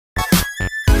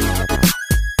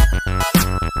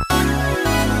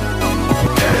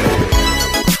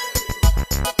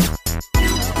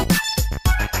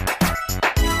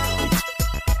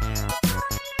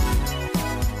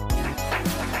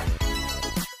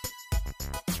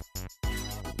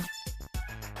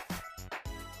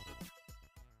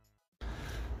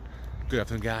Good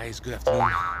afternoon, guys. Good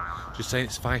afternoon. Just saying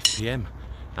it's 5 PM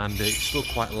and it's still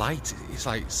quite light. It's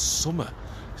like summer.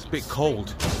 It's a bit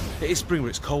cold. It is spring, but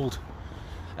it's cold.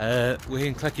 We're here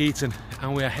in Cleckheaton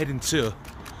and we are heading to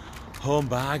Home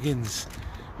Bargains.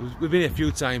 We've been here a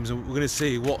few times and we're going to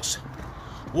see what's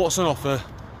on offer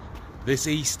this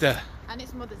Easter. And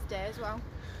it's Mother's Day as well.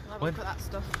 We'll have a look at that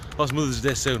stuff. Oh, it's Mother's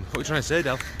Day soon. What are you trying to say,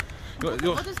 Del?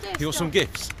 You want some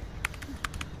gifts?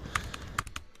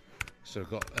 So I've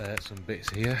got some bits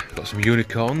here. Got some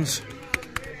unicorns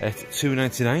at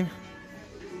 $2.99.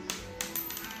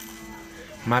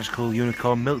 Magical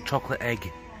unicorn milk chocolate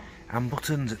egg and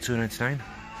buttons at $2.99.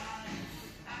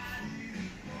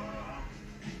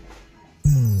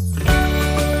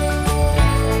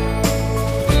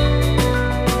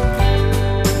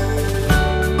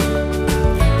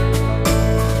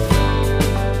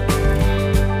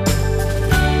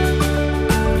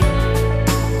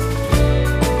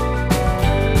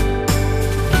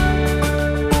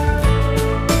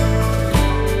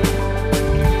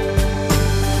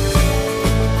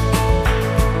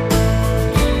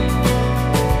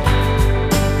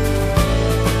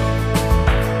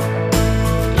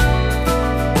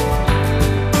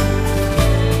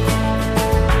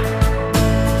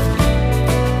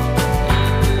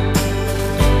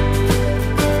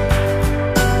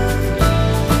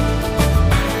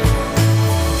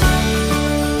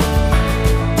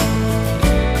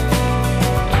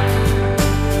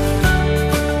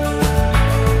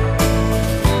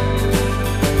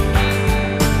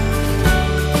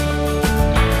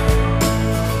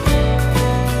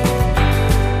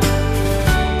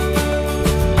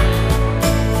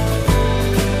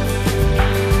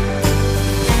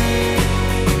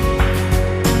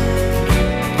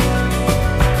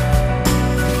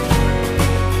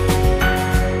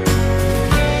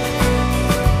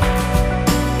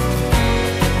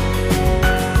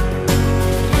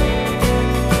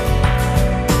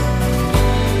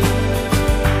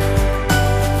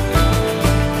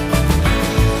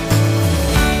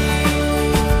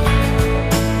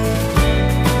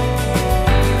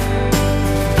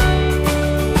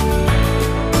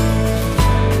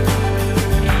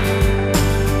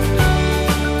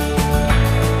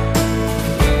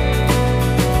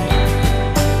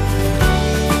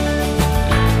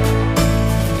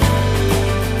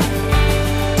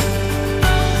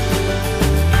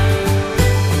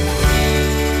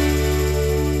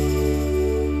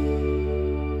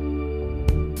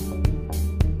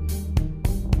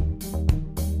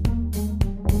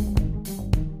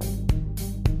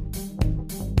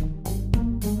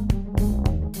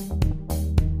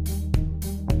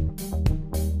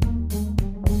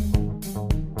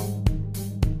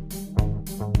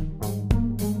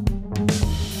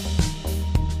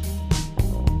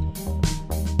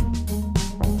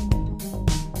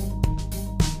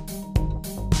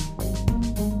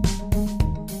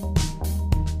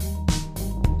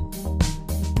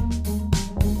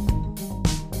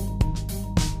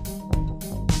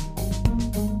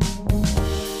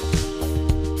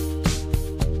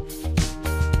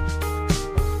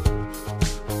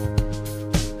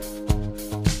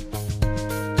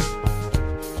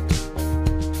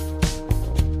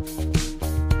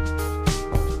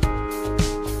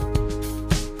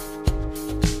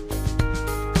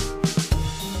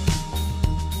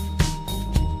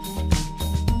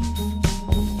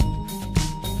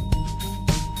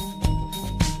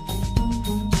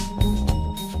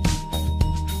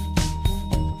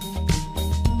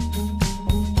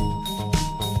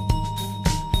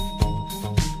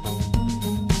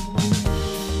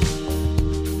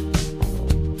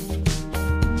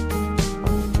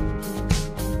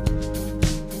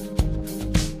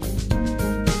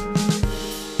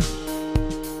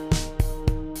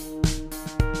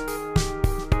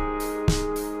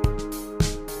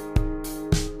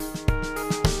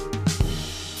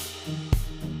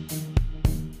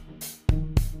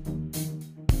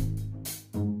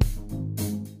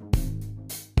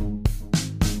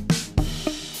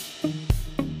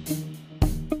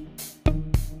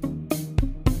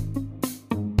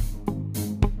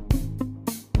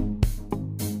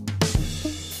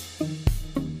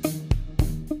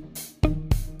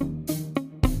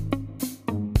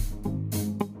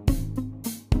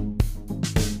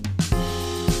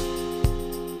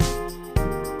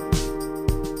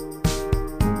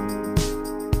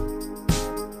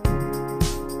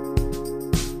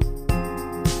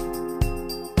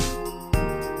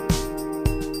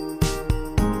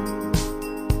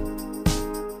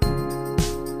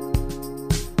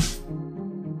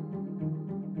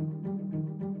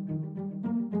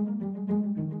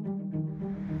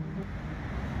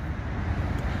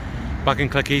 Back in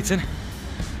Cleckheaton.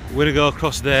 We're gonna go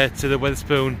across there to the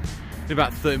Wetherspoon in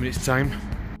about 30 minutes time.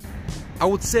 I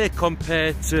would say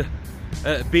compared to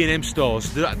B&M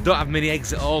stores, they don't have many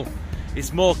eggs at all.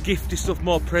 It's more gifty stuff,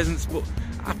 more presents, but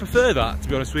I prefer that, to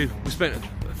be honest. We spent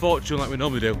a fortune like we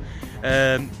normally do.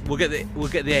 We'll get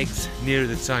the eggs nearer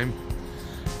the time,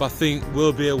 but I think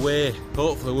we'll be away.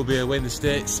 Hopefully, we'll be away in the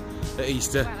States at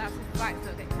Easter.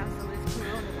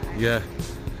 Yeah.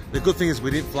 The good thing is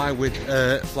we didn't fly with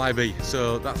Flybe,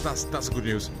 so that's good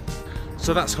news.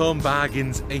 So that's Home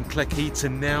Bargains in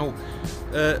Cleckheaton now.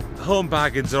 Home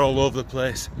Bargains are all over the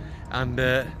place, and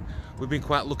we've been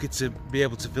quite lucky to be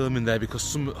able to film in there because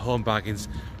some Home Bargains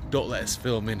don't let us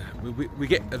film in. We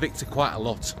get evicted quite a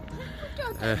lot.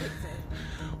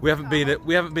 We haven't been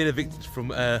evicted from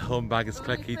Home Bargains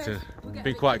Cleckheaton.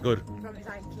 Been quite good.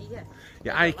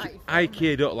 Yeah,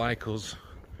 IKEA don't like us.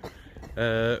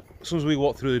 As soon as we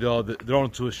walk through the door, they're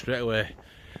on to us straight away.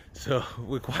 So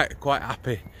we're quite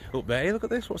happy up there. Hey, look at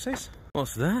this. What's this?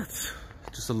 What's that?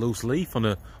 Just a loose leaf on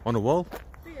a wall.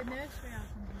 Be a nursery or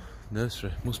something.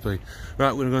 Nursery, must be.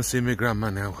 Right, we're going to see my grandma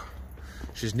now.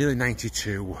 She's nearly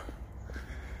 92.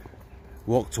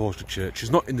 Walk towards the church.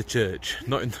 She's not in the church.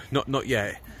 Not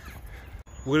yet.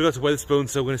 We're going to go to Wetherspoons,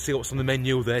 so we're going to see what's on the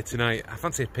menu there tonight. I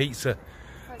fancy a pizza.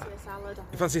 I fancy a salad.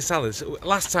 You fancy a salad? So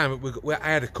last time I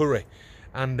had a curry,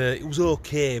 and it was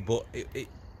okay, but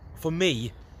for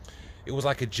me, it was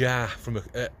like a jar from a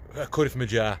curry from a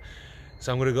jar.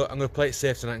 So I'm gonna play it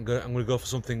safe tonight. I'm gonna go for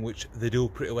something which they do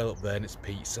pretty well up there, and it's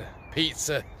pizza.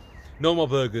 Pizza. No more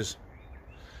burgers.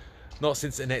 Not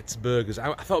since Annette's Burgers.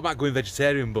 I thought about going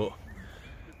vegetarian, but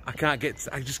I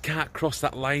just can't cross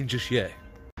that line just yet.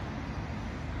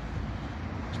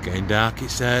 It's getting dark.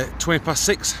 It's 20 past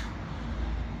 6.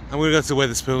 I'm gonna go to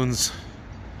Wetherspoons.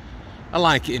 I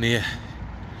like it in here.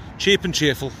 Cheap and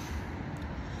cheerful.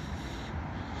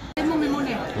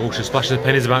 Oh, she's splashing the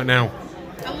pennies about now.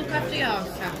 I'll look after yours,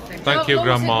 Sapphire. Thank you,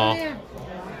 Grandma.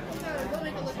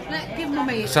 Give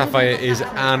Mummy. Sapphire is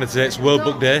Anna today. It's World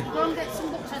Book Day.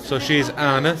 So she's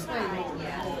Anna.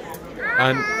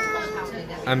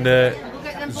 And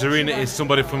Zarina is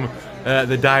somebody from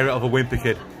the Diary of a Wimpy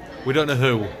Kid. We don't know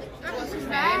who. What's his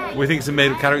name? We think it's a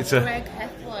made-up character.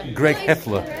 Greg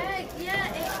Heffler. Yeah,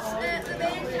 it's the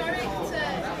main character.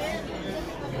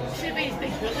 Should be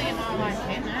big brilliant all like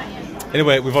him, aren't you?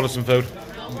 Anyway, we've ordered some food.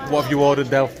 What have you ordered,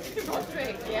 Del?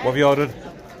 What have you ordered?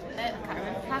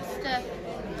 Pasta.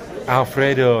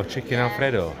 Alfredo, chicken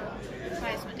Alfredo.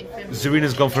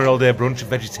 Zarina's gone for an all-day brunch,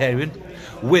 vegetarian,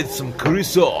 with some curry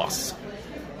sauce.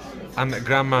 And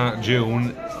Grandma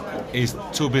June is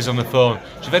too busy on the phone.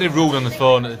 She's very rude on the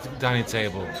phone at the dining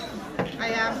table. I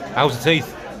am. How's the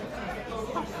teeth?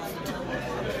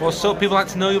 Well, so people like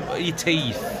to know your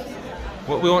teeth.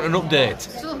 We want an update.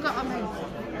 Still got on me.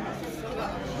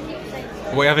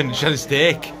 We haven't had a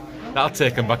steak. That'll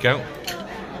take them back out.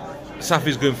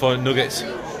 Safi's going for nuggets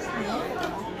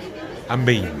and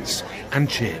beans and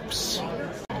chips.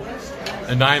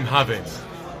 And I'm having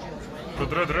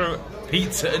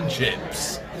pizza and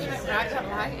chips.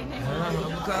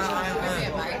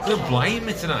 They're blinding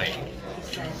me tonight.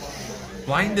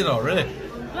 Blinded already.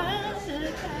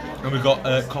 And we've got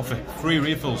coffee, 3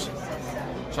 refills.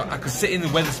 So I could sit in the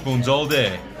Wetherspoons all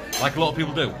day, like a lot of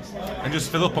people do, and just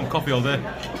fill up on coffee all day.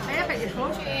 I bet you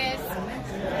could. Cheers.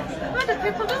 Why do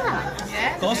people do that?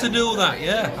 Yeah. Of course they do that,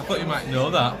 yeah. I thought you might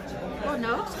know that. Oh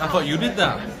no. I thought you did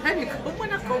that. Then you come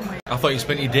when I come, mate. I thought you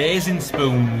spent your days in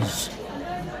spoons.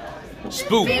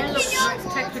 Spoons? It looks like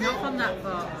it's taking off on that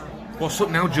photo. What's up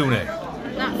now, Junie?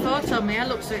 That photo, me, it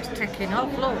looks like it's taking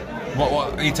off, look.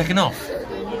 What, are you taking off?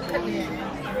 Look at me.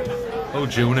 Oh,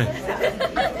 Junie.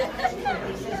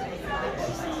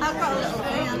 I've got a little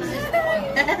thing.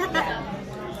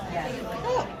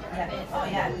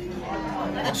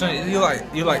 So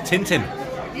you like Tintin?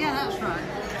 Yeah, that's right.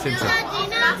 Tintin.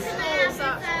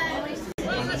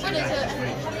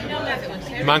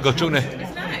 Mango chutney.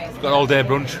 Got all day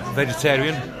brunch,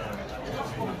 vegetarian.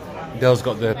 Dale's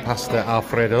got the pasta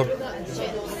Alfredo.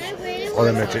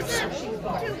 Or the chips.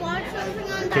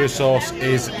 Curry sauce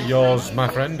is yours, my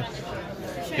friend.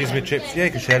 Here's my chips. Yeah,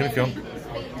 you can share them if you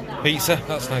want. Pizza,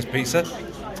 that's nice pizza.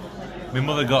 My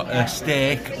mother got a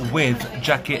steak with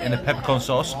jacket and a peppercorn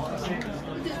sauce.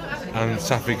 And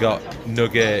Safi got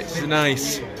nuggets.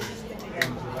 Nice.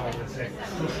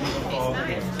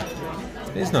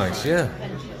 It's nice, yeah.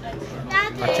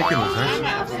 That chicken looks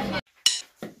nice.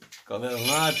 Got a little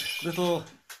large, little,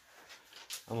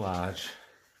 and large,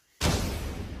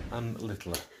 and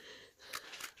littler.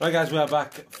 Right guys, we are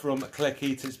back from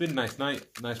Cleckheaton. It's been a nice night,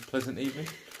 nice pleasant evening.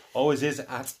 Always is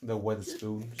at the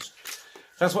Wetherspoons.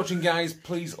 Thanks for watching, guys.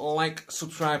 Please like,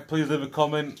 subscribe, please leave a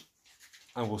comment,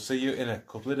 and we'll see you in a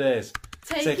couple of days.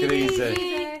 Take it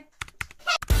easy.